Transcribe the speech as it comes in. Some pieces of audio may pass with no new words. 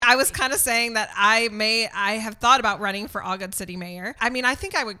I was kind of saying that I have thought about running for All Good City Mayor. I mean, I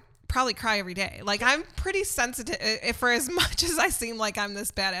think I would probably cry every day. Like, I'm pretty sensitive. For as much as I seem like I'm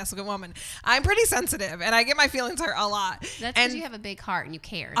this badass good woman, I'm pretty sensitive, and I get my feelings hurt a lot. That's because you have a big heart and you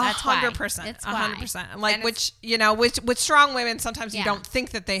care. That's 100%. It's 100%. Like, with strong women, sometimes you don't think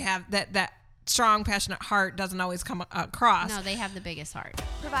that they have that strong, passionate heart doesn't always come across. No, they have the biggest heart.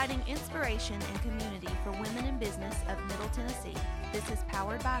 Providing inspiration and community for women in business of Middle Tennessee. This is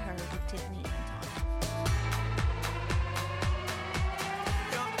Powered by Her with Tiffany Anton.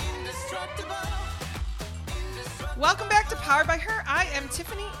 Welcome back to Powered by Her. I am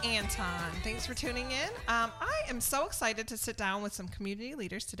Tiffany Anton. Thanks for tuning in. I am so excited to sit down with some community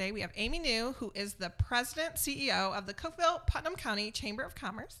leaders today. We have Amy New, who is the president, CEO of the Cookeville-Putnam County Chamber of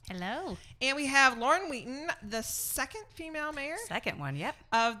Commerce. Hello. And we have Lauren Wheaton, the second female mayor. Second one, yep.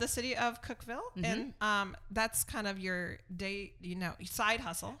 Of the city of Cookeville. Mm-hmm. And that's kind of your day, side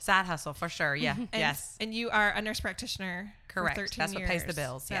hustle. Side hustle, for sure, yeah. Yes. And you are a nurse practitioner. Correct. For 13 That's years. what pays the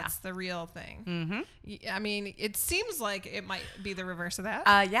bills. That's the real thing. Mm-hmm. I mean, it seems like it might be the reverse of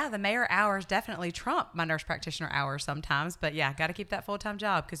that. Yeah, the mayor hours definitely trump my nurse practitioner hours sometimes. But yeah, got to keep that full-time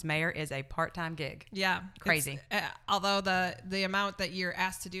job because mayor is a part-time gig. Yeah. Crazy. Although the amount that you're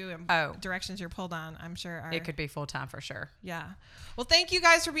asked to do and directions you're pulled on, I'm sure are. It could be full-time for sure. Yeah. Well, thank you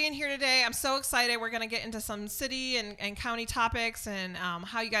guys for being here today. I'm so excited. We're going to get into some city and county topics and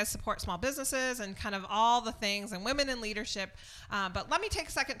how you guys support small businesses and kind of all the things and women in leadership. But let me take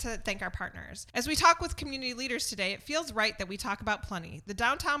a second to thank our partners. As we talk with community leaders today, it feels right that we talk about Plenty, the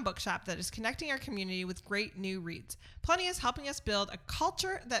downtown bookshop that is connecting our community with great new reads. Plenty is helping us build a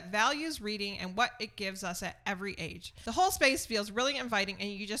culture that values reading and what it gives us at every age. The whole space feels really inviting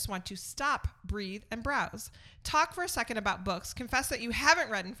and you just want to stop, breathe, and browse. Talk for a second about books, confess that you haven't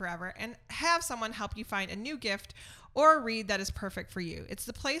read in forever, and have someone help you find a new gift or a read that is perfect for you. It's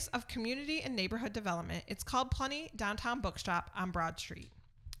the place of community and neighborhood development. It's called Plenty Downtown Bookshop on Broad Street.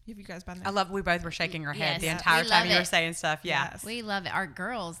 Have you guys been there? We both were shaking our head Yes. the entire time you were saying stuff. Yeah. Yes. We love it. Our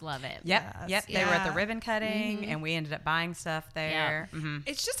girls love it. Yep. They were at the ribbon cutting and we ended up buying stuff there. Yeah. Mm-hmm.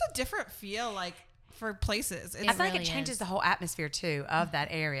 It's just a different feel, like, for places. I feel like really it changes is. the whole atmosphere too of that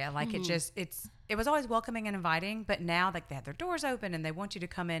area. Like it was always welcoming and inviting, but now like they have their doors open and they want you to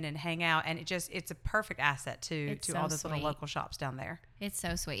come in and hang out, and it's a perfect asset to So all those little sweet. local shops down there. It's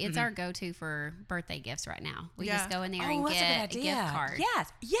so sweet. It's our go-to for birthday gifts right now. We Yeah. just go in there and that's get a gift card.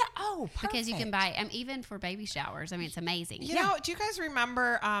 Yes. Yeah. Oh, perfect. Because you can buy, even for baby showers. I mean, it's amazing. You know, do you guys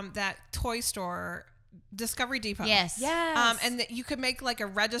remember that toy store, Discovery Depot? Yes. Yes. And that you could make like a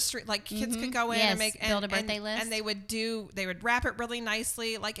registry, like kids could go in Yes, and make build a birthday list. and they would wrap it really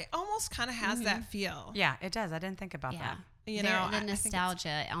nicely. Like, it almost kind of has that feel. Yeah, it does. I didn't think about that. You There- know, the I think it's-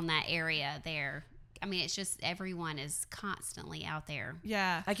 nostalgia on that area there. I mean, it's just everyone is constantly out there.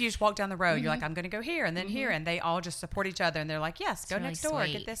 Yeah. Like you just walk down the road, you're like, I'm going to go here and then here, and they all just support each other, and they're like, yes, go really next door,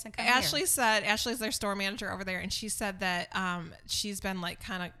 sweet. get this, and come Ashley's their store manager over there, and she said that she's been like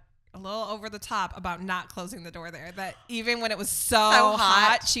kind of a little over the top about not closing the door there. That even when it was so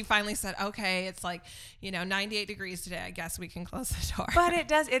hot, she finally said, okay, it's like, 98 degrees today. I guess we can close the door. But it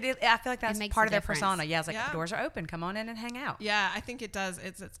does. I feel like that's makes part a of their difference. persona. Yeah, it's like Yeah. the doors are open. Come on in and hang out. Yeah, I think it does.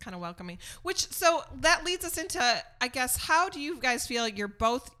 It's kind of welcoming. So that leads us into, I guess, how do you guys feel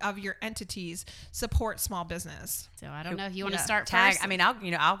both of your entities support small business? So I don't know if you want to Yeah. start Tag. first. I mean,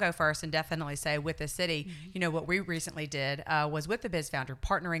 I'll go first and definitely say with the city, what we recently did was with the Biz Founder,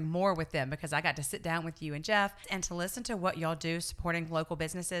 partnering more with them because I got to sit down with you and Jeff and to listen to what y'all do supporting local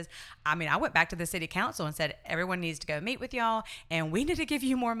businesses. I mean, I went back to the city council and said, everyone needs to go meet with y'all and we need to give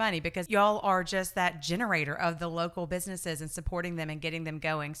you more money because y'all are just that generator of the local businesses and supporting them and getting them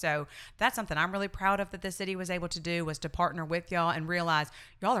going. So that's something I'm really proud of that the city was able to do, was to partner with y'all and realize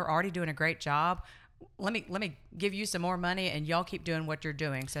y'all are already doing a great job. Let me give you some more money and y'all keep doing what you're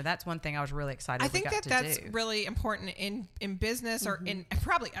doing. So that's one thing I was really excited I think we got that's to do. really important in business or in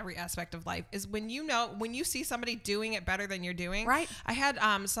probably every aspect of life is when you see somebody doing it better than you're doing. Right. I had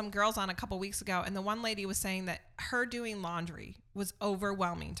some girls on a couple weeks ago, and the one lady was saying that her doing laundry was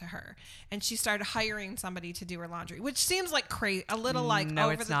overwhelming to her, and she started hiring somebody to do her laundry, which seems like crazy, a little like No,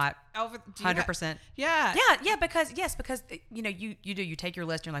 over it's the, not. over 100%. Yeah. Yeah, because you take your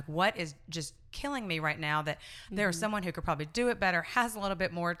list and you're like, what is just killing me right now that there's someone who could probably do it better, has a little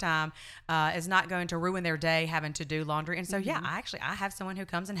bit more time, is not going to ruin their day having to do laundry. And so I have someone who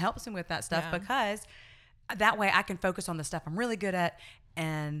comes and helps me with that stuff because that way I can focus on the stuff I'm really good at,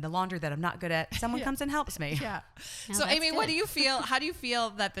 and the laundry that I'm not good at, someone comes and helps me. Yeah. No, So that's Amy, what good. do you feel? How do you feel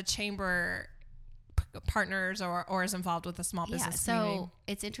that the chamber partners or is involved with the small business community? So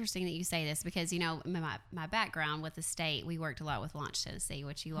it's interesting that you say this because, my background with the state, we worked a lot with Launch Tennessee,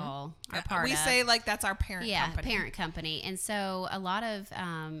 which you all are part of. We say like that's our parent company. Parent company. And so a lot of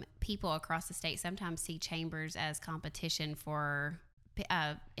people across the state sometimes see chambers as competition for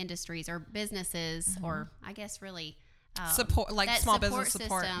industries or businesses, or I guess really support, like small business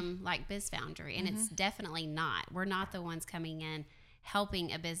support system, like BizFoundry. And it's definitely not. We're not the ones coming in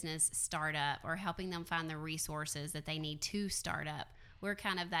helping a business start up or helping them find the resources that they need to start up. We're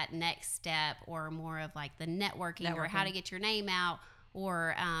kind of that next step, or more of like the networking. Or how to get your name out,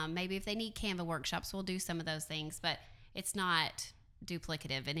 or maybe if they need Canva workshops, we'll do some of those things, but it's not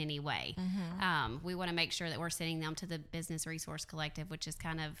duplicative in any way. We want to make sure that we're sending them to the Business Resource Collective, which is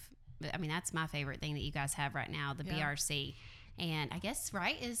kind of, that's my favorite thing that you guys have right now, the BRC. And I guess,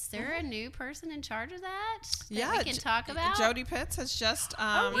 right, is there a new person in charge of that we can talk about? Jody Pitts has just,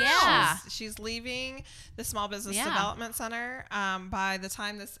 she's leaving the Small Business Development Center. By the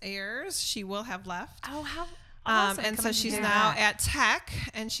time this airs, she will have left. Oh, how awesome. And so she's now at Tech,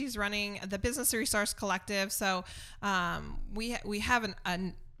 and she's running the Business Resource Collective. So we have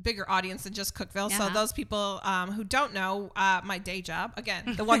a bigger audience than just Cookeville. So those people who don't know, my day job,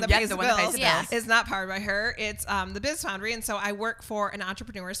 again, the one that pays the bills, is not powered by her. It's the BizFoundry. And so I work for an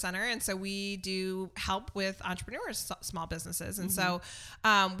entrepreneur center. And so we do help with entrepreneurs, small businesses. And so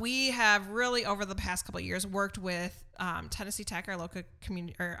we have really, over the past couple of years, worked with Tennessee Tech, our local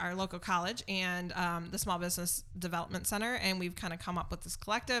community, or our local college, and the Small Business Development Center. And we've kind of come up with this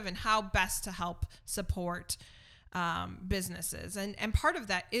collective and how best to help support businesses, and part of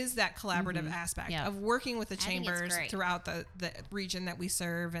that is that collaborative aspect of working with the chambers throughout the region that we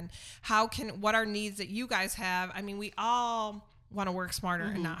serve, and what are needs that you guys have. We all want to work smarter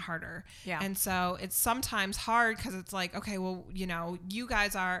and not harder. And so it's sometimes hard because it's like, okay, well, you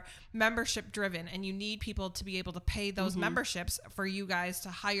guys are membership driven and you need people to be able to pay those memberships for you guys to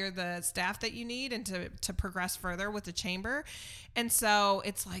hire the staff that you need and to progress further with the chamber. And so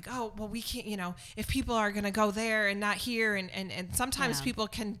it's like, oh, well, we can't, if people are going to go there and not here. And sometimes people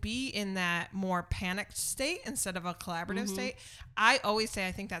can be in that more panicked state instead of a collaborative state. I always say,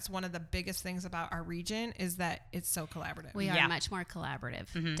 I think that's one of the biggest things about our region is that it's so collaborative. We are much more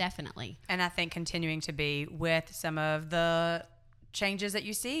collaborative, definitely. And I think continuing to be with some of the changes that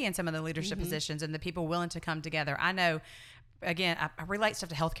you see in some of the leadership positions and the people willing to come together. I know, again, I relate stuff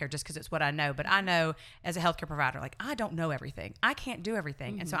to healthcare just because it's what I know, but I know as a healthcare provider, like, I don't know everything. I can't do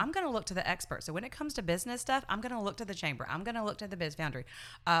everything. And so I'm going to look to the experts. So when it comes to business stuff, I'm going to look to the chamber. I'm going to look to the BizFoundry.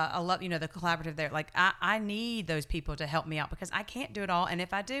 I love, the collaborative there. Like, I need those people to help me out because I can't do it all. And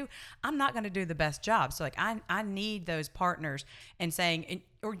if I do, I'm not going to do the best job. So like, I need those partners and saying,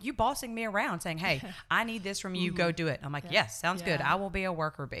 or you bossing me around saying, hey, I need this from you, go do it. I'm like, yes, sounds good. I will be a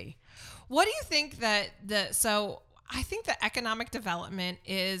worker bee. What do you think I think that economic development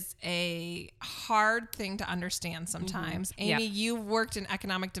is a hard thing to understand sometimes. Amy, you've worked in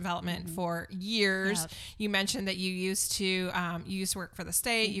economic development for years. You mentioned that you used to work for the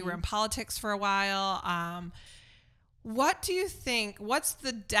state. You were in politics for a while. What do you think, what's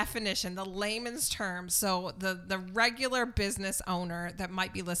the definition, the layman's terms? So the regular business owner that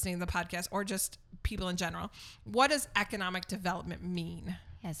might be listening to the podcast, or just people in general, what does economic development mean?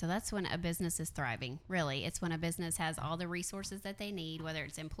 Yeah, so that's when a business is thriving, really. It's when a business has all the resources that they need, whether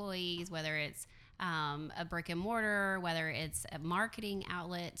it's employees, whether it's a brick and mortar, whether it's a marketing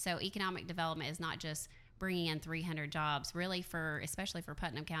outlet. So economic development is not just bringing in 300 jobs. Really, especially for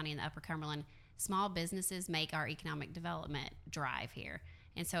Putnam County and the Upper Cumberland, small businesses make our economic development drive here.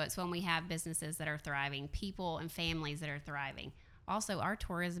 And so it's when we have businesses that are thriving, people and families that are thriving. Also, our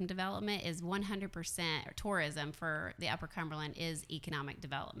tourism development is 100%. Tourism for the Upper Cumberland is economic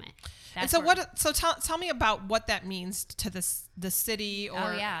development. That's so tell me about what that means to the city, or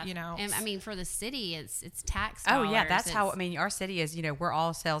And for the city, it's tax dollars. Oh yeah, that's how. Our city is. We're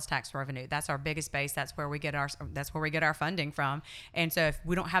all sales tax revenue. That's our biggest base. That's where we get our funding from. And so if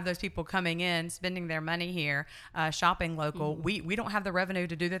we don't have those people coming in, spending their money here, shopping local, we don't have the revenue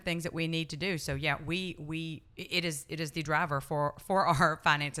to do the things that we need to do. So yeah, it is the driver for our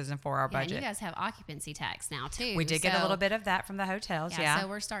finances and for our budget. And you guys have occupancy tax now too. We did get a little bit of that from the hotels. So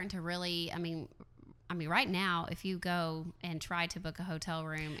we're starting to really, right now, if you go and try to book a hotel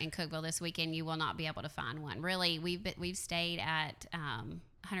room in Cookeville this weekend, you will not be able to find one. Really, we've stayed at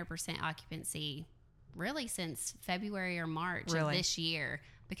 100% occupancy really since February or March of this year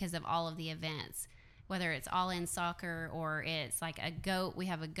because of all of the events. Whether it's All In Soccer or it's like we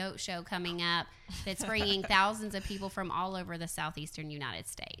have a goat show coming up that's bringing thousands of people from all over the southeastern United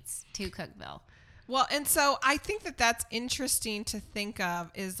States to Cookeville. Well, and so I think that that's interesting to think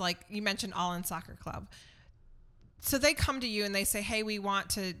of is like you mentioned All In Soccer Club. So they come to you and they say, hey, we want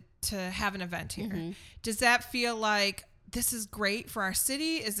to have an event here. Mm-hmm. Does that feel like this is great for our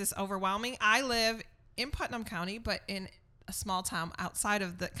city? Is this overwhelming? I live in Putnam County, but in a small town outside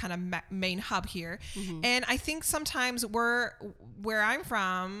of the kind of main hub here. Mm-hmm. And I think sometimes where I'm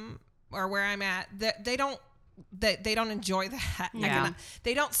from or where I'm at, they don't enjoy that. Yeah.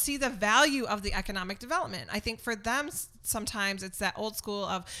 They don't see the value of the economic development. I think for them, sometimes it's that old school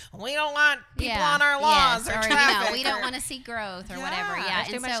of, we don't want people on our lawns or traffic. We don't want to see growth or whatever. Yeah,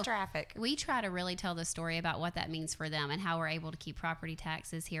 There's too much traffic. We try to really tell the story about what that means for them and how we're able to keep property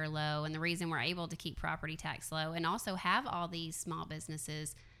taxes here low, and the reason we're able to keep property tax low and also have all these small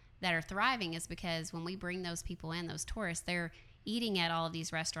businesses that are thriving is because when we bring those people in, those tourists, they're eating at all of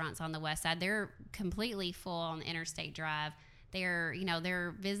these restaurants on the west side. They're completely full on the Interstate Drive. They're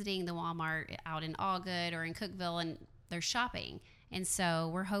visiting the Walmart out in Allgood or in Cookeville, and they're shopping. And so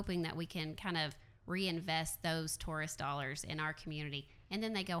we're hoping that we can kind of reinvest those tourist dollars in our community, and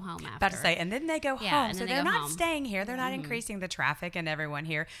then they go home after. About to say, and then they go Yeah, home. and So then they they're go not home. staying here. They're not increasing the traffic and everyone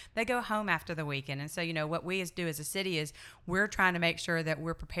here. They go home after the weekend. And so, what we do as a city is we're trying to make sure that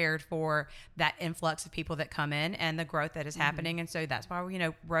we're prepared for that influx of people that come in and the growth that is happening. And so that's why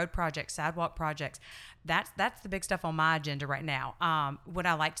road projects, sidewalk projects, that's the big stuff on my agenda right now. Would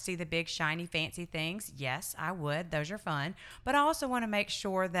I like to see the big, shiny, fancy things? Yes, I would. Those are fun. But I also want to make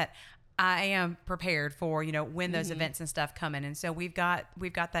sure that I am prepared for, when those events and stuff come in. And so we've got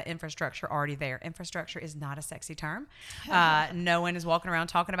that infrastructure already there. Infrastructure is not a sexy term. No one is walking around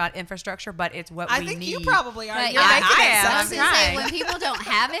talking about infrastructure, but it's what we need. I think you probably are. But You're yeah, making I it am. sexy. I was going to say, when people don't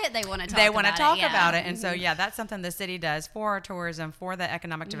have it, they want to talk about it. They want to talk yeah. about it. And so, that's something the city does for our tourism, for the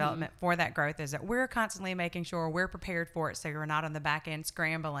economic development, for that growth, is that we're constantly making sure we're prepared for it so you're not on the back end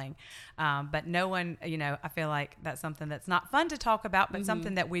scrambling. But no one, I feel like that's something that's not fun to talk about, but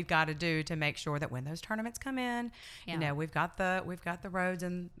something that we've got to do to make sure that when those tournaments come in, we've got the roads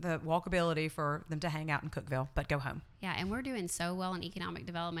and the walkability for them to hang out in Cookeville, but go home. Yeah, and we're doing so well in economic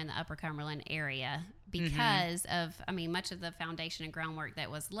development in the Upper Cumberland area because of, much of the foundation and groundwork that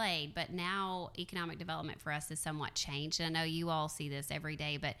was laid. But now economic development for us is somewhat changed. And I know you all see this every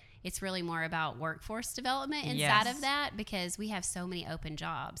day, but it's really more about workforce development inside of that because we have so many open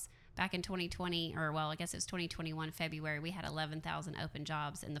jobs. Back in 2020, I guess it was 2021 February, we had 11,000 open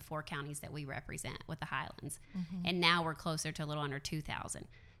jobs in the 4 counties that we represent with the Highlands. And now we're closer to a little under 2,000.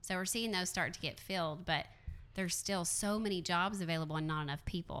 So we're seeing those start to get filled, but there's still so many jobs available and not enough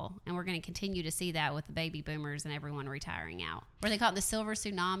people. And we're going to continue to see that with the baby boomers and everyone retiring out. Or they call it the silver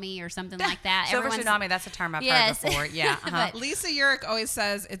tsunami or something like that. Silver Everyone's- tsunami, that's a term I've Yes. heard before. Yeah. But- Lisa Urick always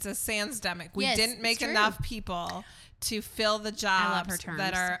says it's a sandsdemic. We Yes, didn't make it's true. enough people to fill the love her jobs terms.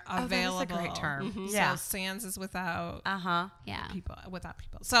 that are Oh, that is a available. great term. So Yeah. sands is without Yeah. people, without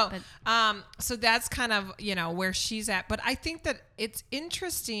people. So, so that's kind of, where she's at. But I think that it's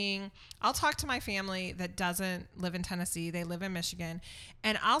interesting. I'll talk to my family that doesn't live in Tennessee. They live in Michigan.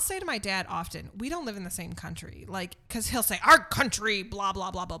 And I'll say to my dad often, we don't live in the same country. Like, cause he'll say our country, blah, blah,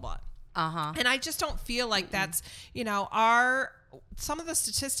 blah, blah, blah. And I just don't feel like that's, some of the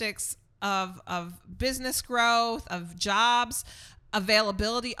statistics of business growth, of jobs,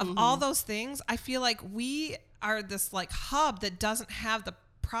 availability, of all those things. I feel like we are this like hub that doesn't have the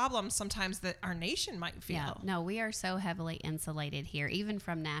problems sometimes that our nation might feel. Yeah, no, we are so heavily insulated here, even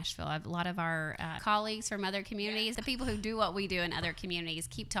from Nashville. A lot of our colleagues from other communities, the people who do what we do in other communities,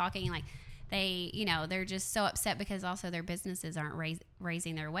 keep talking like they're just so upset because also their businesses aren't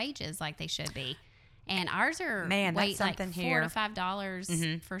raising their wages like they should be. And ours are that's something like $4 here. to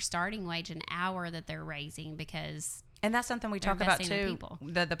 $5 for starting wage an hour that they're raising because And that's something we They're talk about investing in too. people.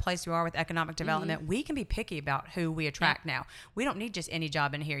 The place you are with economic development, we can be picky about who we attract now. We don't need just any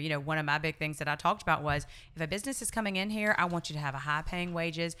job in here. One of my big things that I talked about was if a business is coming in here, I want you to have a high paying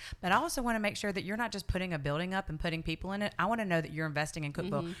wages, but I also want to make sure that you're not just putting a building up and putting people in it. I want to know that you're investing in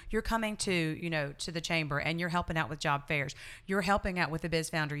Cookeville. You're coming to, to the chamber and you're helping out with job fairs. You're helping out with the Biz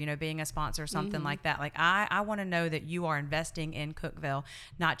Founder, being a sponsor, something like that. Like I want to know that you are investing in Cookeville,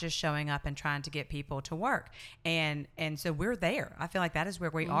 not just showing up and trying to get people to work. And so we're there. I feel like that is where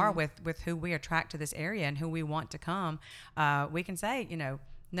we are with who we attract to this area and who we want to come. We can say,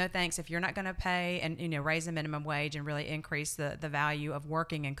 no thanks if you're not going to pay and raise the minimum wage and really increase the value of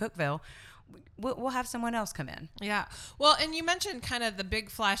working in Cookeville. We'll have someone else come in. Yeah. Well, and you mentioned kind of the big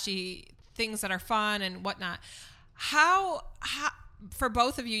flashy things that are fun and whatnot. How for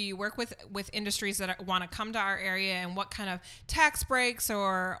both of you, you work with industries that want to come to our area, and what kind of tax breaks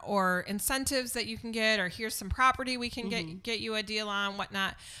or incentives that you can get, or here's some property we can get you a deal on,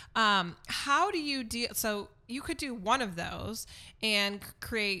 whatnot. How do you deal? So you could do one of those and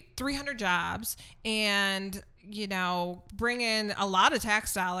create 300 jobs and, bring in a lot of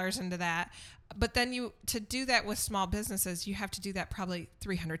tax dollars into that. But then to do that with small businesses, you have to do that probably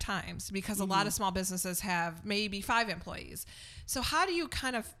 300 times, because a lot of small businesses have maybe 5 employees. So how do you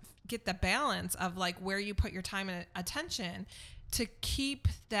kind of get the balance of like where you put your time and attention to keep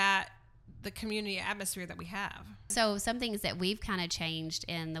the community atmosphere that we have? So some things that we've kind of changed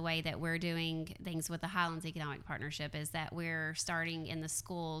in the way that we're doing things with the Highlands Economic Partnership is that we're starting in the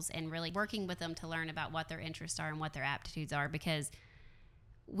schools and really working with them to learn about what their interests are and what their aptitudes are, because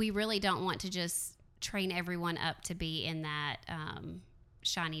we really don't want to just train everyone up to be in that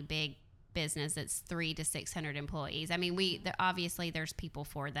shiny big business that's 300 to 600 employees. I mean, obviously there's people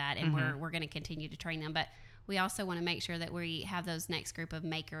for that, and we're going to continue to train them, but we also want to make sure that we have those next group of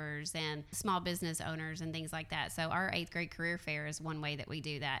makers and small business owners and things like that. So our 8th grade career fair is one way that we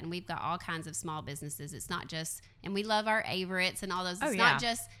do that, and we've got all kinds of small businesses. It's not just, and we love our Averets and all those. It's not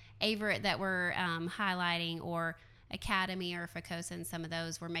just Averet that we're highlighting, or Academy or Ficosa, and some of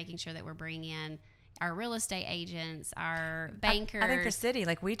those. We're making sure that we're bringing in our real estate agents, our bankers. I think the city,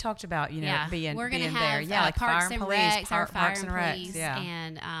 like we talked about, being we're gonna being have, there. Yeah, like Parks fire and police, Recs, our fire Parks and Recs, police,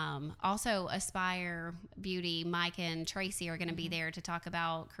 and also Aspire Beauty. Mike and Tracy are going to be there to talk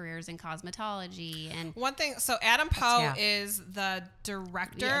about careers in cosmetology. And one thing, so Adam Poe is the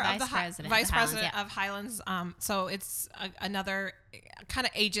director of the vice president of Highlands. So it's another kind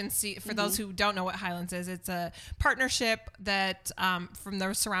of agency for those who don't know what Highlands is. It's a partnership that from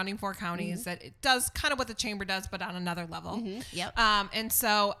the surrounding 4 counties that it does kind of what the chamber does, but on another level. Yep. And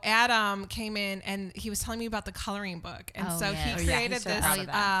so Adam came in and he was telling me about the coloring book, and he created this.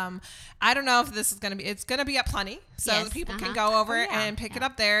 I don't know if this is going to be. It's going to be at Plenty, so people can go over and pick it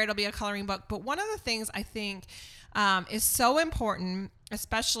up there. It'll be a coloring book. But one of the things I think is so important,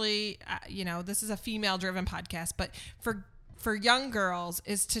 especially this is a female-driven podcast, but for young girls,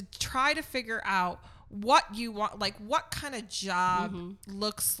 is to try to figure out what you want, like what kind of job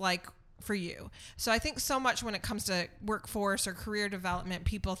looks like for you. So I think so much when it comes to workforce or career development,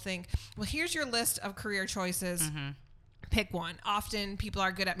 people think, well, here's your list of career choices. Pick one. Often people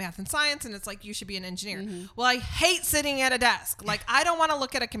are good at math and science, and it's like, you should be an engineer. Well, I hate sitting at a desk. Like, I don't want to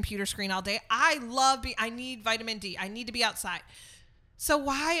look at a computer screen all day. I need vitamin D. I need to be outside. So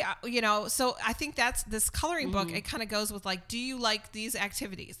why, so I think that's this coloring book. It kind of goes with like, do you like these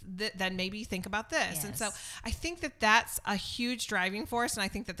activities? Then maybe think about this. Yes. And so I think that that's a huge driving force. And I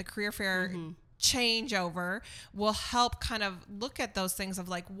think that the career fair changeover will help kind of look at those things of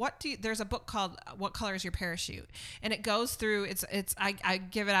like, there's a book called What Color is Your Parachute? And it goes through, I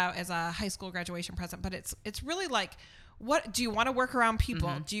give it out as a high school graduation present, but it's really like, what do you want to work around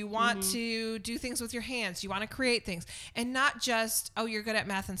people? Do you want to do things with your hands? Do you want to create things? And not just, you're good at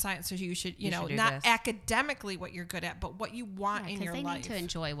math and science, so you should, not academically what you're good at, but what you want in your life. They need to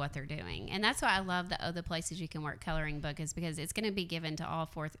enjoy what they're doing. And that's why I love the other places you can work coloring book, is because it's going to be given to all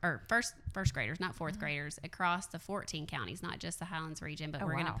first graders, not fourth graders, across the 14 counties, not just the Highlands region, but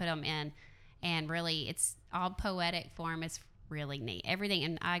we're going to put them in. And really, it's all poetic form. It's really neat. Everything.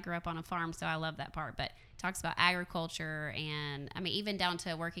 And I grew up on a farm, so I love that part. But talks about agriculture, and I mean, even down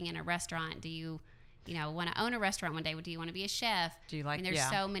to working in a restaurant. Do you want to own a restaurant one day? Do you want to be a chef? Do you like? There's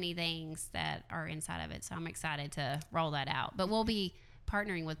so many things that are inside of it, so I'm excited to roll that out. But we'll be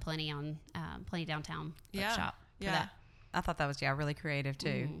partnering with Plenty on Plenty Downtown Bookshop. Yeah. I thought that was really creative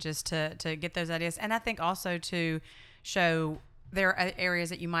too, just to get those ideas, and I think also to show there are areas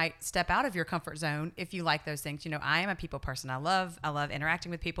that you might step out of your comfort zone if you like those things. I am a people person. I love interacting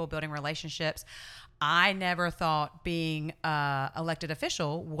with people, building relationships. I never thought being elected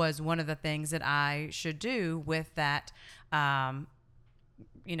official was one of the things that I should do with that,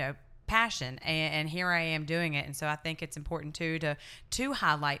 passion, and here I am doing it. And so I think it's important too to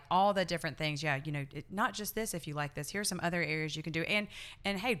highlight all the different things. Not just this. If you like this, here's some other areas you can do, and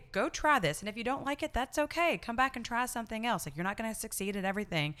hey, go try this. And if you don't like it, that's okay. Come back and try something else. Like, you're not going to succeed at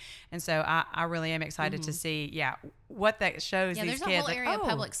everything. And so I really am excited to see what that shows these kids. There's a whole area of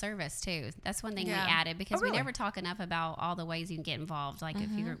public service too. That's one thing we added, because we never talk enough about all the ways you can get involved. Like if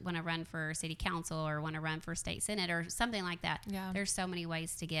you want to run for city council or want to run for state senate or something like that, there's so many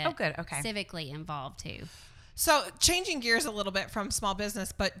ways to get civically involved too. So changing gears a little bit from small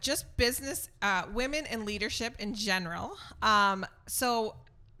business, but just business, women in leadership in general. So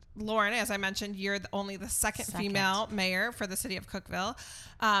Lauren, as I mentioned, you're only the second female mayor for the city of Cookeville.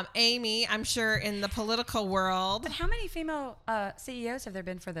 Amy, I'm sure in the political world. But how many female CEOs have there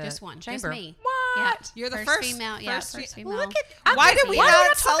been for the Just one. chamber? Just me. What? Yeah. You're the first female. First female. Look at Why did we why not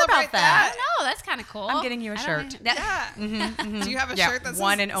talk celebrate about that? I know, that's kind of cool. I'm getting you a shirt. Yeah. Do you have a shirt that says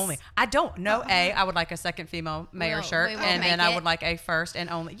one and only? I don't know. I would like a second female mayor shirt, we will and then make I it. would like a first and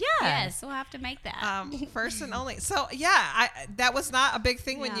only. Yes, we'll have to make that. First and only. So yeah, that was not a big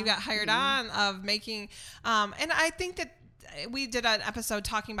thing when Yeah. you got hired on of making, and I think that we did an episode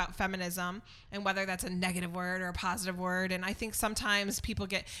talking about feminism and whether that's a negative word or a positive word. And I think sometimes people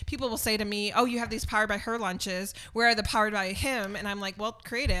will say to me, "Oh, you have these Powered by Her lunches. Where are the Powered by Him?" And I'm like, "Well,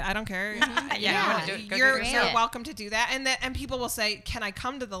 create it. I don't care. Yeah. You're it. welcome to do that." And people will say, "Can I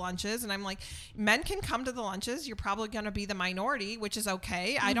come to the lunches?" And I'm like, "Men can come to the lunches. You're probably going to be the minority, which is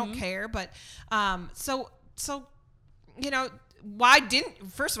okay. I don't care." But so why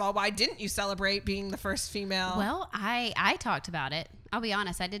didn't you celebrate being the first female? Well, I talked about it. I'll be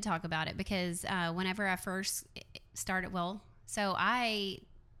honest, I did talk about it because whenever I first started, so I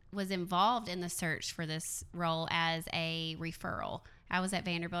was involved in the search for this role as a referral. I was at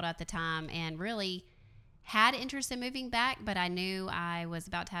Vanderbilt at the time and really had interest in moving back, but I knew I was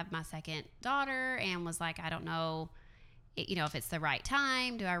about to have my second daughter and was like, I don't know, if it's the right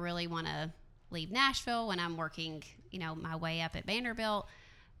time. Do I really want to leave Nashville when I'm working, my way up at Vanderbilt?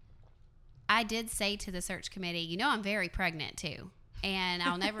 I did say to the search committee, I'm very pregnant too. And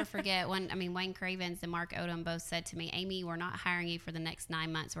I'll never forget Wayne Cravens and Mark Odom both said to me, Amy, we're not hiring you for the next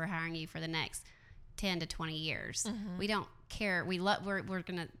 9 months. We're hiring you for the next 10 to 20 years. Mm-hmm. We don't care. We're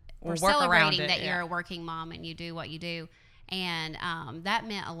celebrating that you're a working mom and you do what you do. And that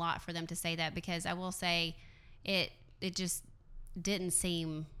meant a lot for them to say that, because I will say it just didn't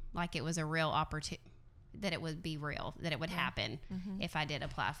seem like it was a real opportunity, that it would be real, that it would happen if I did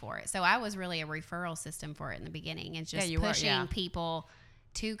apply for it. So I was really a referral system for it in the beginning, and just pushing people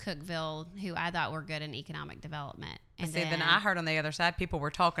to Cookeville who I thought were good in economic development. And then I heard on the other side, people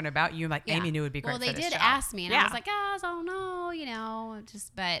were talking about you, like Amy knew would be great for this job. Well, they did ask me, and I was like, guys, I don't know,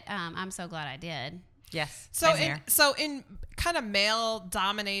 but I'm so glad I did. Yes. So in kind of male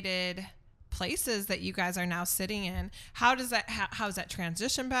dominated places that you guys are now sitting in, how's that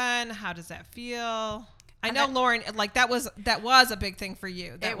transition been? How does that feel? I know, Lauren, like that was a big thing for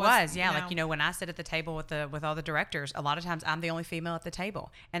you. It was. When I sit at the table with all the directors, a lot of times I'm the only female at the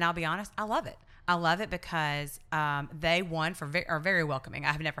table, and I'll be honest, I love it. I love it because they are very welcoming.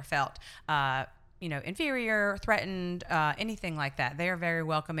 I've never felt inferior, threatened, anything like that. They are very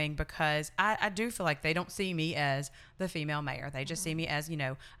welcoming, because I do feel like they don't see me as the female mayor. They just see me as,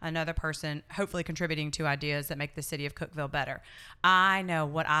 another person, hopefully contributing to ideas that make the city of Cookeville better. I know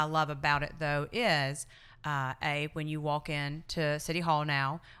what I love about it, though, is when you walk into City Hall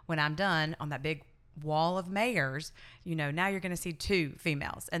now, when I'm done, on that big wall of mayors, now you're going to see 2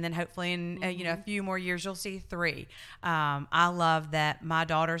 females, and then hopefully in a few more years you'll see 3. I love that my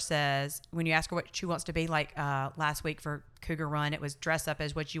daughter says, when you ask her what she wants to be, like last week for Cougar Run, it was dress up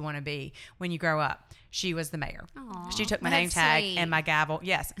as what you want to be when you grow up. She was the mayor. Aww, she took my name tag sweet. and my gavel.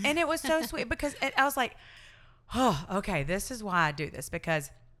 Yes, and it was so sweet, because I was like, oh, okay, this is why I do this, because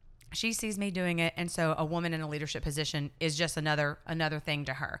she sees me doing it, and so a woman in a leadership position is just another thing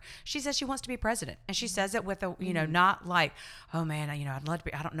to her. She says she wants to be president, and she says it with a, not like, oh man, I'd love to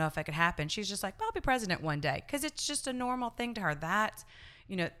be, I don't know if that could happen. She's just like, I'll be president one day, because it's just a normal thing to her. That's,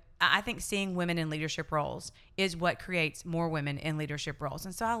 I think seeing women in leadership roles is what creates more women in leadership roles.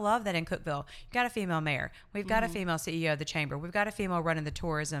 And so I love that in Cookeville, you've got a female mayor. We've got a female CEO of the chamber. We've got a female running the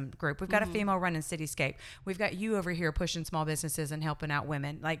tourism group. We've got a female running Cityscape. We've got you over here pushing small businesses and helping out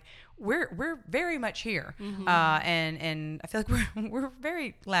women. Like, we're very much here. And I feel like we're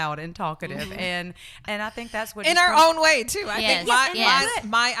very loud and talkative. And I think that's what in our own way too. I think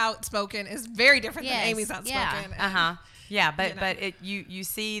my outspoken is very different than Amy's outspoken. Yeah, but you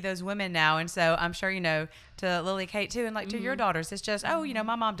see those women now, and so I'm sure to Lily Kate too, and like to your daughters, it's just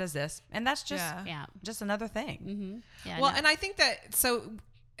my mom does this, and that's just another thing. And I think that, so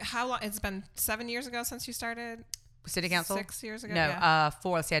how long, it's been 7 years ago since you started City Council? 6 years ago? No,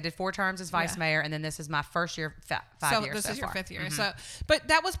 4. Let's see, I did 4 terms as vice mayor, and then this is my first year, 5 years. This is your far. 5th year. So, but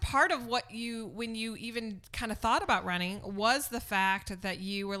that was part of what when you even kind of thought about running, was the fact that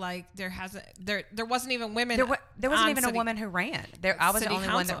you were like, there wasn't even women. There wasn't even a woman who ran. I was the only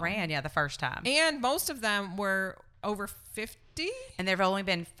one that council. ran. The first time. And most of them were over 50. And there have only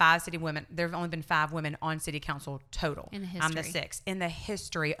been 5 city women. There have only been 5 women on city council total. In the history. I'm the 6th in the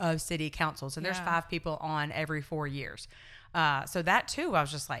history of city council. So there's 5 people on every 4 years. So that too, I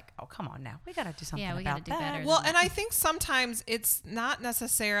was just like, oh, come on now. We got to do something Yeah, we about gotta do that. better. Well, and I think sometimes it's not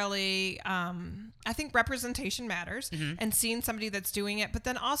necessarily, I think representation matters and seeing somebody that's doing it, but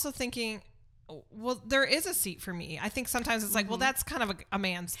then also thinking, well, there is a seat for me. I think sometimes it's like, well, that's kind of a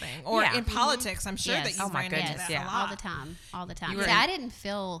man's thing. Or Yeah. in politics, I'm sure Yes. that you Oh my ran into goodness, that yeah. a lot. all the time. You were See,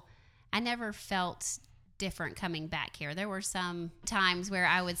 in- I never felt different coming back here. There were some times where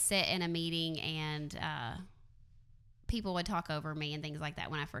I would sit in a meeting and people would talk over me and things like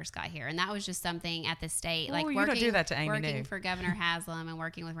that when I first got here. And that was just something at the state, Oh, like you working, don't do that to Amy working New. for Governor Haslam and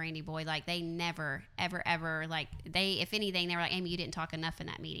working with Randy Boyd. Like they never, ever, like if anything, they were like, Amy, you didn't talk enough in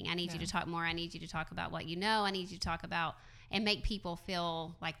that meeting. I need you to talk more. I need you to talk about what you know. I need you to talk about and make people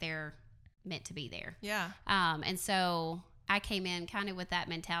feel like they're meant to be there. Yeah. And so I came in kind of with that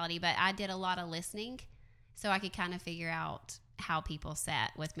mentality, but I did a lot of listening so I could kind of figure out how people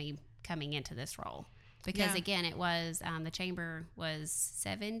sat with me coming into this role. Because Yeah. again, it was, the chamber was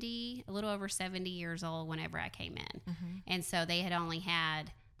a little over 70 years old whenever I came in. And so they had only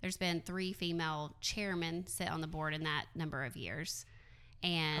there's been 3 female chairmen sit on the board in that number of years.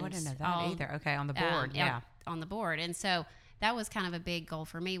 And I didn't know that either. Okay, on the board, yeah. On the board. And so that was kind of a big goal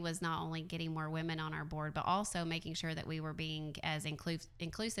for me, was not only getting more women on our board, but also making sure that we were being as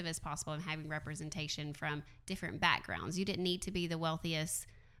inclusive as possible and having representation from different backgrounds. You didn't need to be the wealthiest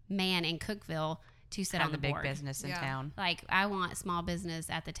man in Cookeville to sit Have on the big board. business in Yeah. town. Like I want small business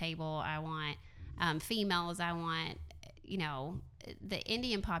at the table. I want females. I want, the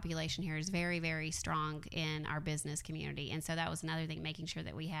Indian population here is very, very strong in our business community. And so that was another thing, making sure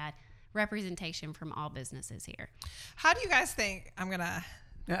that we had representation from all businesses here. How do you guys think? I'm going to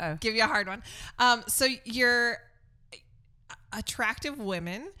Uh-oh. give you a hard one. So you're attractive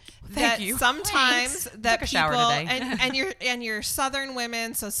women Thank that you. sometimes that Took a shower people today. and you're Southern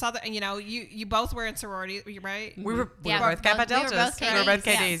women, so Southern, you both were in sorority, right? We were Yeah, both Kappa we were Deltas. both We were both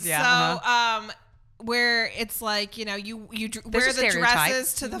KDs. KDs, yeah. So where it's like, you wear a the stereotype.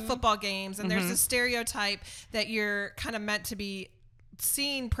 dresses to the football games, and there's a stereotype that you're kind of meant to be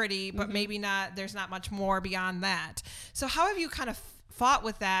seen pretty, but maybe not. There's not much more beyond that. So how have you kind of fought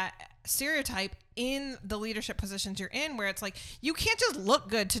with that stereotype in the leadership positions you're in, where it's like you can't just look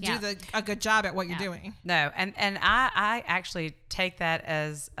good to Yeah. do a good job at what you're doing? No, and I actually take that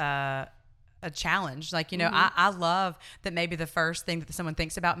as a challenge. Like, I love that maybe the first thing that someone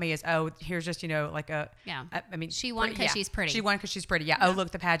thinks about me is, oh, here's just, like Yeah. I mean, She won 'cause she's pretty. She won because she's pretty. Yeah. Oh, look,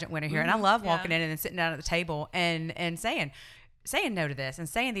 the pageant winner here. And I love walking in and then sitting down at the table and saying no to this and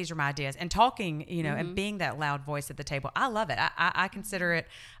saying these are my ideas and talking, and being that loud voice at the table. I love it. I consider it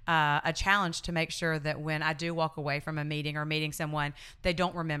a challenge to make sure that when I do walk away from a meeting or meeting someone, they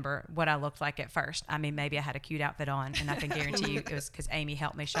don't remember what I looked like at first. I mean, maybe I had a cute outfit on, and I can guarantee you it was because Amy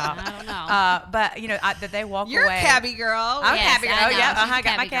helped me shop. I don't know. But that they walk You're away. a cabbie girl. I'm Yes, a cabbie. I Oh know. yeah, She's a I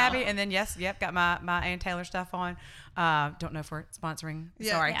got my cabbie cabbie, girl. and then got my Ann Taylor stuff on. Don't know if we're sponsoring.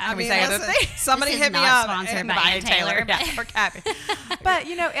 Yeah. Sorry, Yeah, can we say other listen, things? somebody This is hit me not up. sponsored and by buy Ann Taylor, yeah, but- or cabbie. But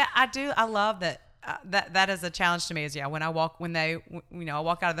I love that. That is a challenge to me. Is when I walk I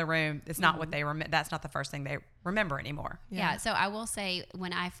walk out of the room. It's not what they that's not the first thing they remember anymore. Yeah. So I will say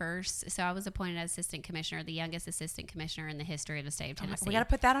I was appointed as assistant commissioner, the youngest assistant commissioner in the history of the state of Tennessee. We got to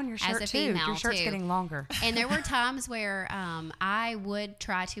put that on your As shirt a too. female, Your shirt's too. getting longer. And there were times where I would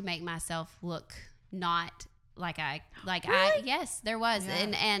try to make myself look not like Really? yes, there was.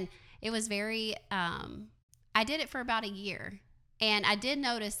 Yeah. And it was very, I did it for about a year. And I did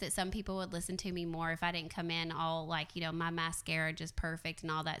notice that some people would listen to me more if I didn't come in all like, my mascara just perfect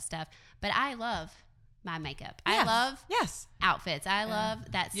and all that stuff. But I love my makeup. I Yes. love Yes. outfits. I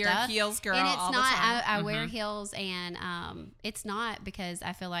love that You're a stuff. heels girl And it's all the not, time. I wear heels, and it's not because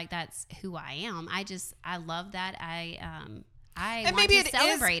I feel like that's who I am. I love that. I And want maybe to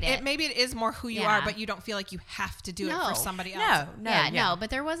celebrate it. Maybe it is more who you Yeah. are, but you don't feel like you have to do it No. for somebody else. No. But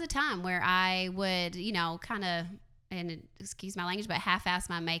there was a time where I would, kind of, and excuse my language, but half-ass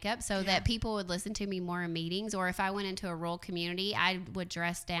my makeup so that people would listen to me more in meetings. Or if I went into a rural community, I would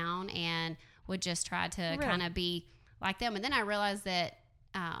dress down and would just try to Really? kind of be like them. And then I realized that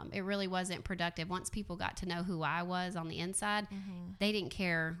it really wasn't productive. Once people got to know who I was on the inside, they didn't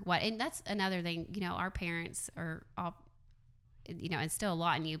care what. And that's another thing, our parents are all, instill a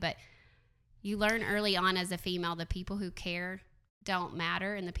lot in you, but you learn early on as a female, the people who care don't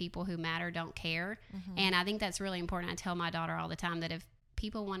matter and the people who matter don't care. And I think that's really important. I tell my daughter all the time that if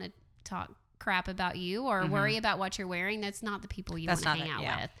people want to talk crap about you or worry about what you're wearing, that's not the people you want to hang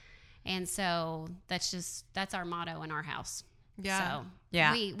out with. And so that's our motto in our house. Yeah. So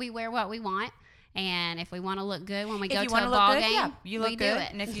Yeah. we wear what we want, And if we want to look good when we go If you to want a to look ball good, game, yeah, you look we good. do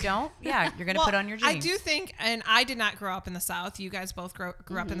it. And if you don't, yeah, you're going to Well, put on your jeans. I do think, and I did not grow up in the South. You guys both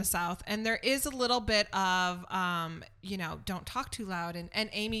grew up in the South, and there is a little bit of, don't talk too loud. And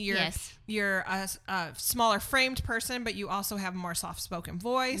Amy, you're a smaller framed person, but you also have a more soft spoken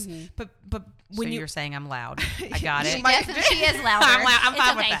voice. But when so you're you're saying I'm loud. I got it. She is louder. I'm It's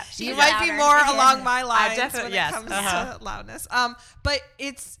fine with okay. that. She's You might be louder. more Yeah. along my lines definitely- when yes, it comes uh-huh. to loudness. But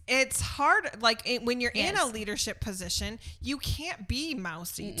it's hard. Like when you're in a Yes. leadership position, you can't be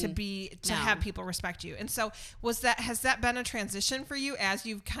mousy to No. have people respect you. And so has that been a transition for you as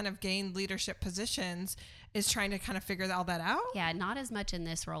you've kind of gained leadership positions? Is trying to kind of figure all that out? Yeah, not as much in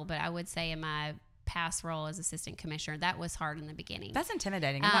this role, but I would say in my past role as assistant commissioner, that was hard in the beginning. That's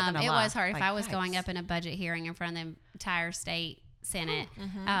intimidating. I'm not gonna It lie. was hard. Like, if I was yikes. going up in a budget hearing in front of the entire state Senate,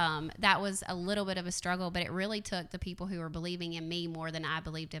 that was a little bit of a struggle, but it really took the people who were believing in me more than I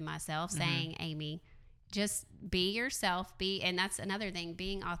believed in myself, saying, Amy, just be yourself, and that's another thing.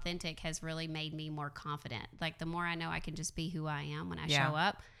 Being authentic has really made me more confident. Like the more I know I can just be who I am when I show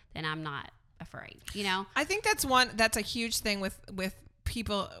up, then I'm not afraid, I think that's a huge thing with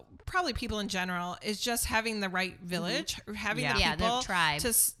people, probably people in general, is just having the right village, or having the Yeah, the people tribe.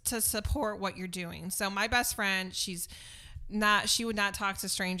 to support what you're doing. So my best friend, she would not talk to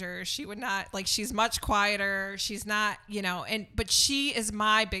strangers. She would not, she's much quieter. She's not, but she is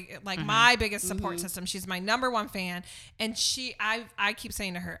my my biggest support system. She's my number one fan. And I keep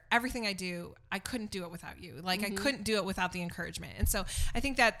saying to her, everything I do, I couldn't do it without you. I couldn't do it without the encouragement. And so I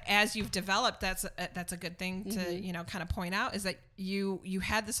think that as you've developed, that's a good thing to, kind of point out, is that you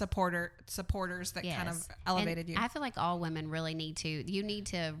had the supporters that kind of elevated you. I feel like all women really need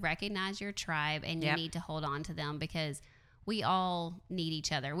to recognize your tribe, and you need to hold on to them, because we all need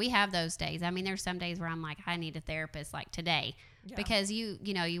each other. We have those days. I mean, there's some days where I'm like, I need a therapist, like today, because you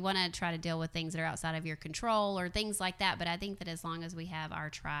want to try to deal with things that are outside of your control or things like that. But I think that as long as we have our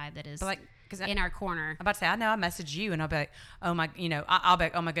tribe that is in our corner. I'm about to say, I know I message you and I'll be like, oh my, I'll be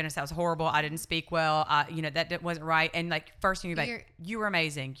like, oh my goodness, that was horrible. I didn't speak well. That wasn't right. And first thing you're like, you were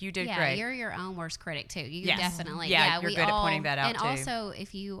amazing. You did great. You're your own worst critic too. You Yes. definitely. Yeah, you're good at pointing that out and too. And also,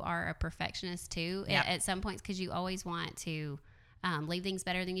 if you are a perfectionist too, at some points, because you always want to leave things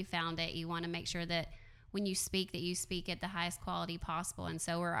better than you found it. You want to make sure that when you speak, that you speak at the highest quality possible. And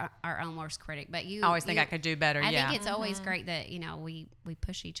so we're our own worst critic. But I always think I could do better. I think it's always great that, we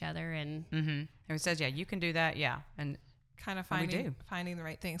push each other and It says, you can do that. Yeah. And kind of finding the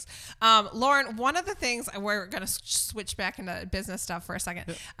right things. Lauren, one of the things, we're going to switch back into business stuff for a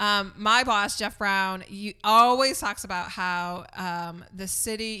second. My boss, Jeff Brown, always talks about how the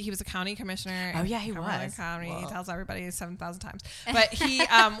city, he was a county commissioner. Oh, yeah, he Cumberland was. County. Whoa. He tells everybody 7,000 times. But he,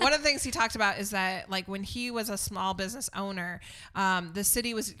 one of the things he talked about is that when he was a small business owner, the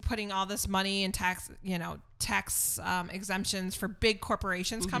city was putting all this money in tax exemptions for big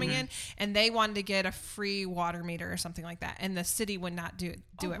corporations coming in, and they wanted to get a free water meter or something like that, and the city would not do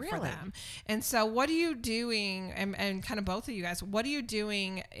it for them. And so what are you doing, and kind of both of you guys, what are you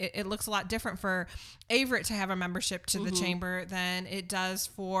doing? It looks a lot different for Averett to have a membership to the chamber than it does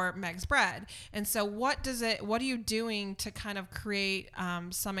for Meg's Bread. And so what are you doing to kind of create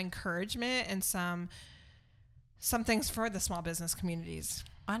some encouragement and some things for the small business communities?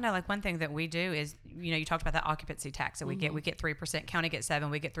 I know, one thing that we do is, you talked about that occupancy tax that we get 3%, county gets 7%,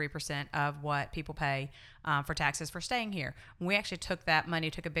 we get 3% of what people pay for taxes for staying here. We actually took that money,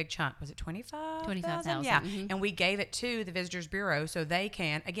 took a big chunk. Was it 25,000? Yeah. And we gave it to the Visitors Bureau so they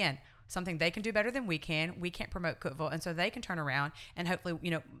can, again, something they can do better than we can. We can't promote Cookeville, and so they can turn around and hopefully,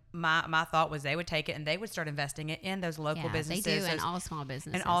 my thought was they would take it and they would start investing it in those local businesses. They do, in all small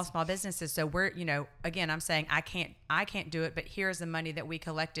businesses. And all small businesses. So we're, again, I'm saying I can't do it, but here's the money that we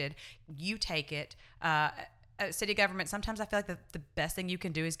collected. You take it. City government, sometimes I feel like the best thing you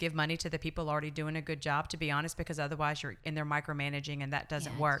can do is give money to the people already doing a good job, to be honest, because otherwise you're in there micromanaging and that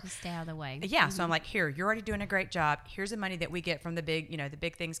doesn't work. Just stay out of the way. Yeah. So I'm like, here, you're already doing a great job. Here's the money that we get from the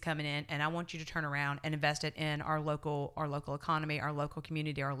big things coming in. And I want you to turn around and invest it in our local economy, our local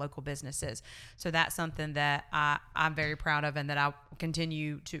community, our local businesses. So that's something that I'm very proud of, and that I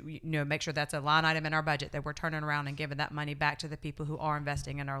continue to, make sure that's a line item in our budget, that we're turning around and giving that money back to the people who are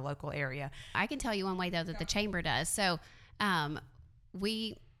investing in our local area. I can tell you one way, though, that the chamber does. So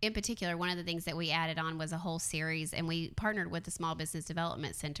we, in particular, one of the things that we added on was a whole series, and we partnered with the Small Business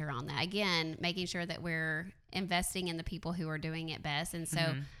Development Center on that. Again, making sure that we're investing in the people who are doing it best. And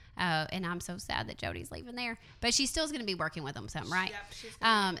so, and I'm so sad that Jody's leaving there, but she still is going to be working with them some, right?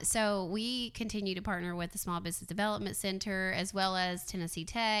 Yep, so we continue to partner with the Small Business Development Center as well as Tennessee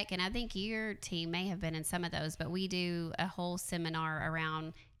Tech. And I think your team may have been in some of those, but we do a whole seminar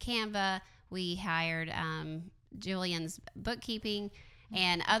around Canva. We hired Julian's bookkeeping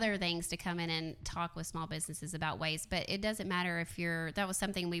and other things to come in and talk with small businesses about ways. But it doesn't matter if that was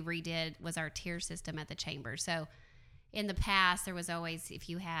something we redid, was our tier system at the chamber. So in the past, there was always, if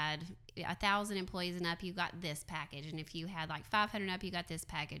you had 1,000 employees and up, you got this package. And if you had like 500 up, you got this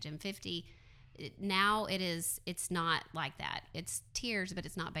package. And 50, now it's not like that. It's tiers, but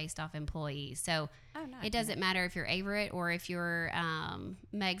it's not based off employees. So it doesn't matter if you're Averett or if you're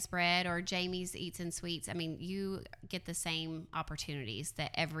Meg's Bread or Jamie's Eats and Sweets. I mean, you get the same opportunities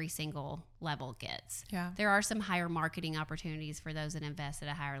that every single level gets. Yeah. There are some higher marketing opportunities for those that invest at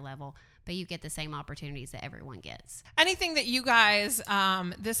a higher level, but you get the same opportunities that everyone gets. Anything that you guys,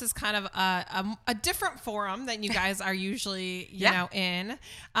 this is kind of a different forum than you guys are usually, you know, in.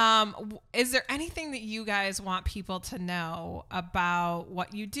 Is there anything that you guys want people to know about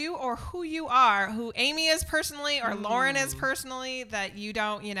what you do or who you are, who Amy is personally or Lauren is personally, that you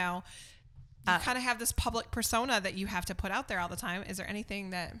don't, you know, you kind of have this public persona that you have to put out there all the time? Is there anything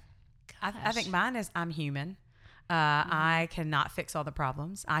that... I think mine is I'm human. I cannot fix all the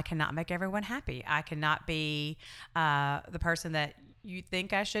problems. I cannot make everyone happy. I cannot be the person that you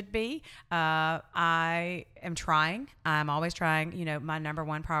think I should be. I am trying. I'm always trying. You know, my number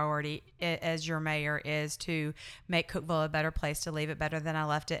one priority as your mayor is to make Cookeville a better place, to leave it better than I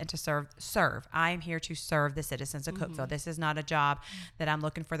left it, and to serve. I am here to serve the citizens of Cookeville. This is not a job that I'm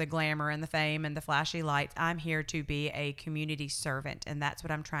looking for the glamour and the fame and the flashy lights. I'm here to be a community servant, and that's what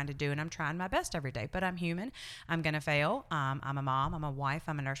I'm trying to do, and I'm trying my best every day. But I'm human. I'm going to fail. I'm a mom. I'm a wife.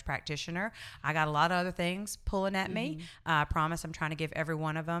 I'm a nurse practitioner. I got a lot of other things pulling at me. I promise I'm trying to give every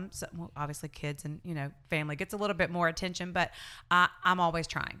one of them, obviously kids and, you know, family gets a little bit more attention, but I'm always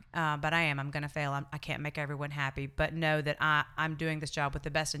trying. But I'm going to fail. I can't make everyone happy, but know that I'm doing this job with the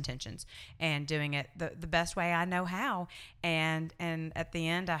best intentions and doing it the best way I know how. And at the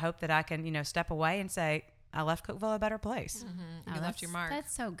end, I hope that I can, you know, step away and say, I left Cookeville a better place. You left your mark.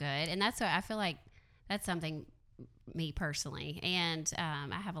 That's so good. And that's what I feel like that's something, me personally. And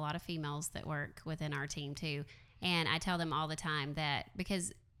I have a lot of females that work within our team too. And I tell them all the time that,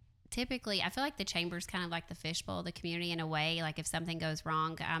 because typically I feel like the chamber's kind of like the fishbowl of the community in a way. Like if something goes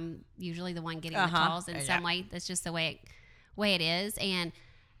wrong, I'm usually the one getting the calls in some way. That's just the way it is. And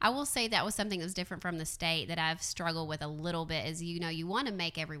I will say that was something that was different from the state that I've struggled with a little bit is, you know, you want to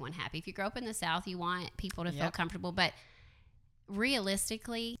make everyone happy. If you grow up in the South, you want people to feel comfortable. But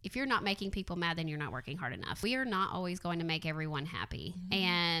realistically, if you're not making people mad, then you're not working hard enough. We are not always going to make everyone happy.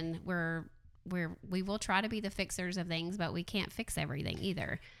 And we will try to be the fixers of things, but we can't fix everything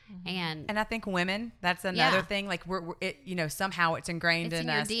either. And I think women, that's another thing. Like you know, somehow it's ingrained in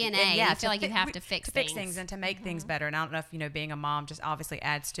your us. DNA. And you feel like you have to fix things and to make things better. And I don't know if, you know, being a mom just obviously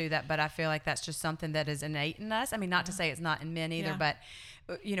adds to that, but I feel like that's just something that is innate in us. I mean, not to say it's not in men either, but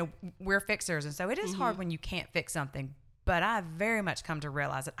you know, we're fixers. And so it is hard when you can't fix something. But I very much come to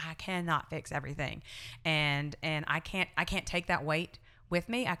realize that I cannot fix everything. And I can't take that weight with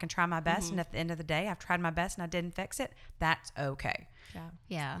me. I can try my best, and at the end of the day, I've tried my best and I didn't fix it. That's okay.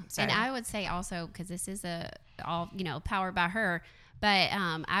 Yeah. So. And I would say also, because this is all, you know, powered by her, but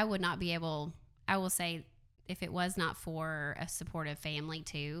I would not be able, I will say, if it was not for a supportive family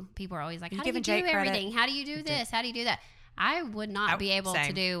too, people are always like, how do you do everything? How do you do this? How do you do that? I would not be able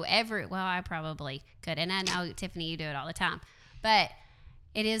to do well, I probably could. And I know, Tiffany, you do it all the time. But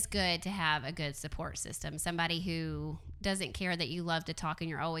it is good to have a good support system. Somebody who doesn't care that you love to talk and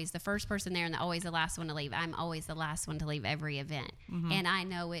you're always the first person there and always the last one to leave. I'm always the last one to leave every event. And I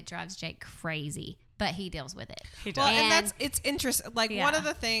know it drives Jake crazy, but he deals with it. He does. Well, and it's interesting. Like one of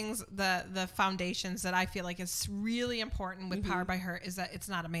the things, the foundations that I feel like is really important with Powered by Her is that it's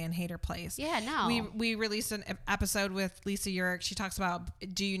not a man-hater place. Yeah, no. We released an episode with Lisa Urich. She talks about,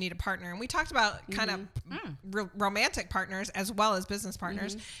 do you need a partner? And we talked about kind of romantic partners as well as business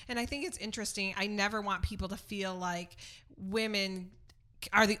partners. And I think it's interesting. I never want people to feel like women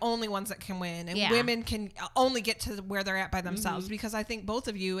are the only ones that can win and women can only get to where they're at by themselves, because I think both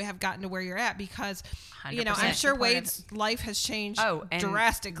of you have gotten to where you're at because 100%. You know, I'm sure Wade's life has changed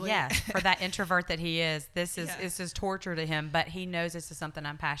drastically. Yes, for that introvert that he is, this is torture to him, but he knows this is something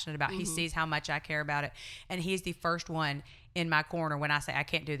I'm passionate about. He sees how much I care about it, and he's the first one in my corner when I say I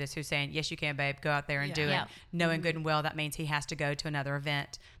can't do this, who's saying, yes, you can, babe, go out there and do it, knowing good and well that means he has to go to another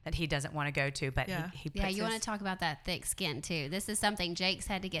event that he doesn't want to go to, but he puts you want to talk about that thick skin too. This is something Jake's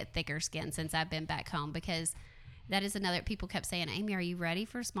had to get thicker skin since I've been back home, because that is another, people kept saying, Amy, are you ready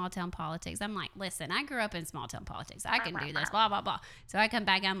for small town politics? I'm like, listen, I grew up in small town politics. I can do this, blah, blah, blah. So I come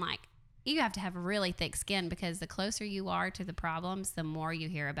back, I'm like, you have to have really thick skin, because the closer you are to the problems, the more you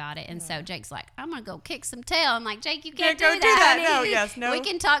hear about it. And so Jake's like, I'm going to go kick some tail. I'm like, Jake, you can't do that. No, yes, no. We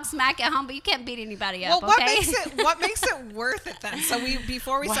can talk smack at home, but you can't beat anybody up, Well, okay? what makes it worth it then? So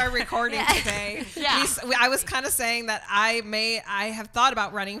before we started recording today, I was kind of saying that I have thought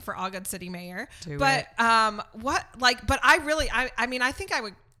about running for All Good City Mayor. But I mean, I think I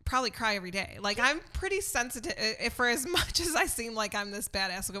would probably cry every day. Like, I'm pretty sensitive. For as much as I seem like I'm this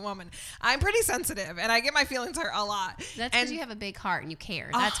badass good woman, I'm pretty sensitive, and I get my feelings hurt a lot. That's because you have a big heart and you care.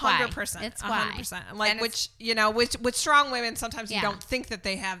 That's why. 100%. It's why. 100%. Like, with strong women, sometimes you don't think that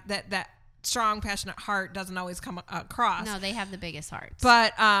they have that strong, passionate heart doesn't always come across. No, they have the biggest hearts.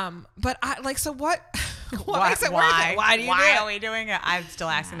 But I like, so what? What makes it worth it? Why do you do it? Are we doing it? I'm still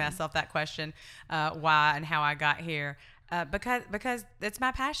asking myself that question. Why and how I got here. Because it's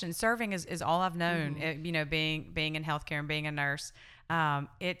my passion. Serving is all I've known. Being in healthcare and being a nurse,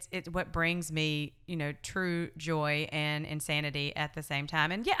 it's what brings me, true joy and insanity at the same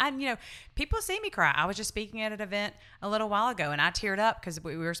time. And people see me cry. I was just speaking at an event a little while ago, and I teared up because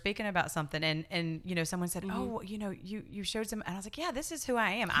we were speaking about something, and someone said, "Oh, you showed some," and I was like, "Yeah, this is who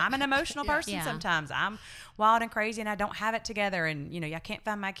I am. I'm an emotional person. Sometimes I'm wild and crazy, and I don't have it together, and I can't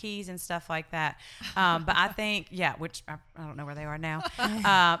find my keys and stuff like that." But I think, which I don't know where they are now.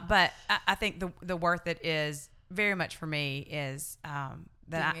 But I think the worth it is very much for me is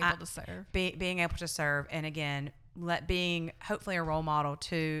that being able to serve. Being able to serve, and again, being hopefully a role model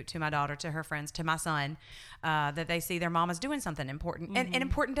to my daughter, to her friends, to my son, that they see their mama's doing something important. And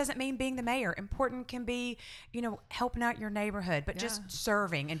important doesn't mean being the mayor. Important can be, helping out your neighborhood, but just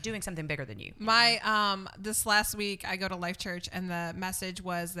serving and doing something bigger than you. This last week I go to Life Church, and the message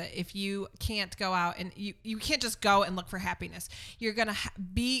was that if you can't go out and you can't just go and look for happiness, you're going to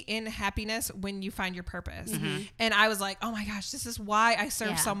be in happiness when you find your purpose. And I was like, oh my gosh, this is why I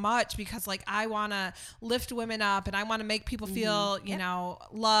serve so much, because like, I want to lift women up, and I want to make people feel,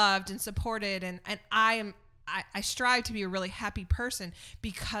 loved and supported. And I strive to be a really happy person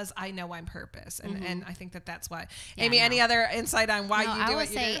because I know I'm purpose. And I think that's why. Amy, any other insight on why you do what you do? I would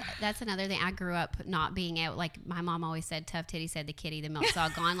say that's another thing. I grew up not being able, like my mom always said, tough titty said the kitty, the milk's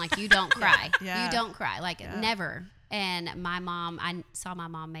all gone. Like, you don't cry. You don't cry. Like, never. And my mom, I saw my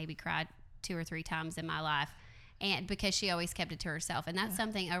mom maybe cry 2 or 3 times in my life. And because she always kept it to herself. And that's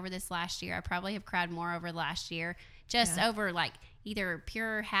something over this last year. I probably have cried more over last year, just over like either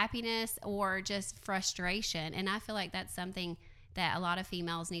pure happiness or just frustration. And I feel like that's something that a lot of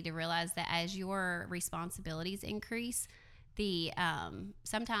females need to realize, that as your responsibilities increase, the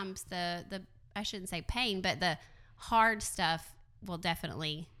sometimes the I shouldn't say pain, but the hard stuff will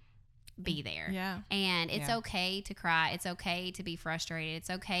definitely be there. And it's okay to cry. It's okay to be frustrated. It's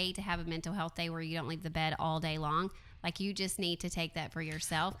okay to have a mental health day where you don't leave the bed all day long. Like, you just need to take that for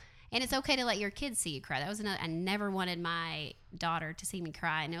yourself. And it's okay to let your kids see you cry. That was another. I never wanted my daughter to see me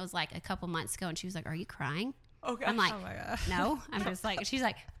cry. And it was like a couple months ago, and she was like, "Are you crying?" Okay. I'm like, "No." I'm just like, she's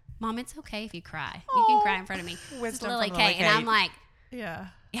like, "Mom, it's okay if you cry. You can cry in front of me." It's Lily Kate. And I'm like, yeah,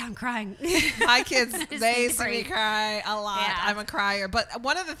 I'm crying. My kids, they see me cry a lot. I'm a crier. But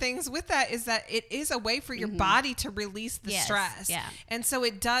one of the things with that is that it is a way for your body to release the stress. And so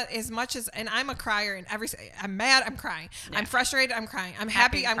it does, as much as, and I'm a crier in I'm mad, I'm crying. I'm frustrated, I'm crying. I'm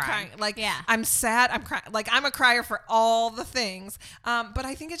happy, I'm crying. Like, I'm sad, I'm crying. Like, I'm a crier for all the things. But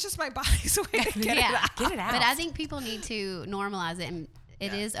I think it's just my body's way to get it out. Get it out. But I think people need to normalize it, and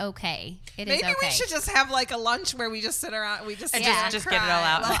it is okay. Maybe we should just have like a lunch where we just sit around. We just just get it all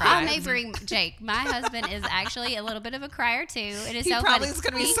out. Well, I may bring Jake. My husband is actually a little bit of a crier too. It is he so probably funny. is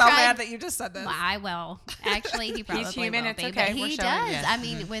going to be so mad that you just said this. I will. Actually, he probably He's human. will It's be. okay. But he does. I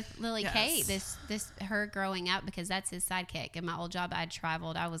mean, with Lily Kate, her growing up, because that's his sidekick. In my old job, I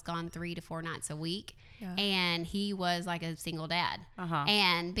traveled. I was gone 3 to 4 nights a week. And he was like a single dad.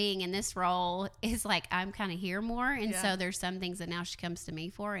 And being in this role is like, I'm kind of here more. And so there's some things that now she comes to me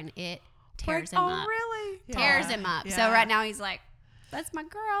for, and it tears him up. Oh, really? Tears him up. So right now he's like, that's my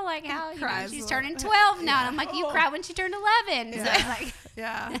girl. Like, how she's turning 12 now. And I'm like, you cried when she turned 11. So it's like,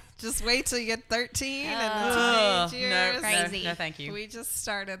 just wait till you get 13 and the teenage years. Crazy. No, thank you. We just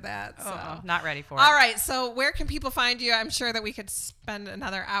started that. So not ready for it. All right. So where can people find you? I'm sure that we could spend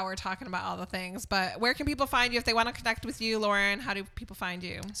another hour talking about all the things, but where can people find you if they want to connect with you, Lauren? How do people find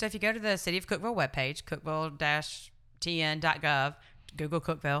you? So if you go to the City of Cookeville webpage, cookeville-tn.gov, Google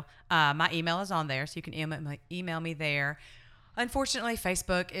Cookeville, my email is on there, so you can email me there. Unfortunately,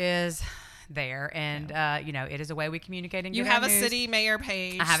 Facebook is there, and it is a way we communicate and you have a city mayor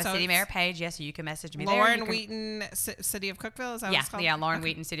page. I have a city mayor page, yes, so you can message me there. Lauren Wheaton, City of Cookeville, is that what it's called? Yeah, Lauren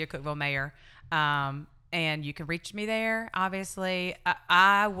Wheaton, City of Cookeville mayor. And you can reach me there. Obviously,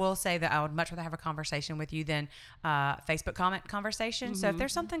 I will say that I would much rather have a conversation with you than Facebook comment conversation. So if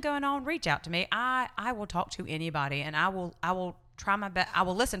there's something going on, reach out to me. I will talk to anybody, and I will try my best. I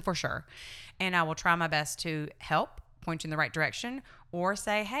will listen for sure, and I will try my best to help, point you in the right direction, or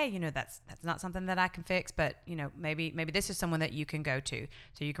say, hey, that's not something that I can fix, but maybe this is someone that you can go to.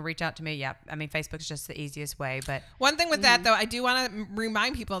 So you can reach out to me. Yeah, I mean, Facebook's just the easiest way. But one thing with that though, I do want to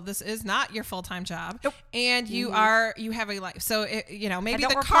remind people this is not your full-time job, Nope. and you have a life. So maybe the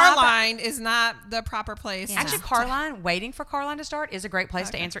reply car back. line is not the proper place. Yeah. actually, waiting for Carline to start is a great place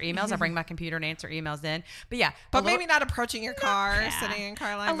to answer emails. I bring my computer and answer emails then. But yeah, But maybe not approaching your car, Yeah. sitting in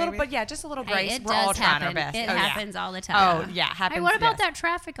car line. a little, maybe. but yeah, just a little Hey, grace. it We're does all trying happen. our best. It Oh, yeah. happens all the time. Oh, yeah, happens. Hey, what about yes. that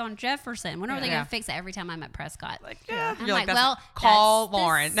traffic on Jefferson? When are they Yeah. going to fix it? Every time I'm at Prescott. Yeah. I'm You're like, that's- well, call that's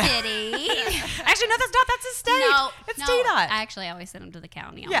Lauren. the city. Actually, no, that's not. That's a state. No, it's no. TDOT. Actually, I always send them to the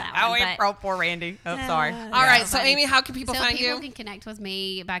county on Yeah. that one. Oh, but- poor Randy. Oh, sorry. All right. So funny. Amy, how can people find people you? can connect with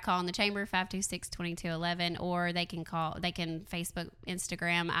me by calling the chamber 526-2211, or they can Facebook,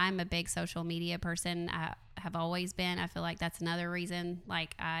 Instagram. I'm a big social media person. I have always been. I feel like that's another reason.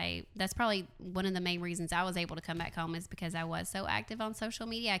 That's probably one of the main reasons I was able to come back home, is because I was so active on social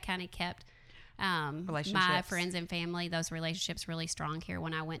media. I kind of kept my Relationships. friends and family, those relationships really strong here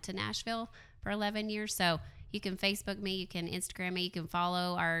when I went to Nashville for 11 years. So you can Facebook me, you can Instagram me, you can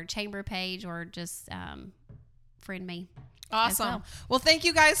follow our chamber page, or just friend me. Awesome. Well, thank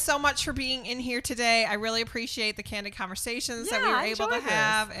you guys so much for being in here today. I really appreciate the candid conversations that we Yeah, were I able to enjoyed this.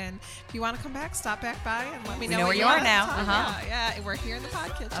 have. And if you want to come back, stop back by and let me know know where you want are now. to talk Uh-huh. about. Yeah, we're here in the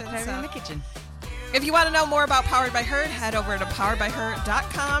pod kitchen. Up so. in the kitchen. If you want to know more about Powered by Herd, head over to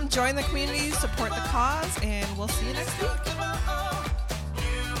poweredbyherd.com. Join the community, support the cause, and we'll see you next week.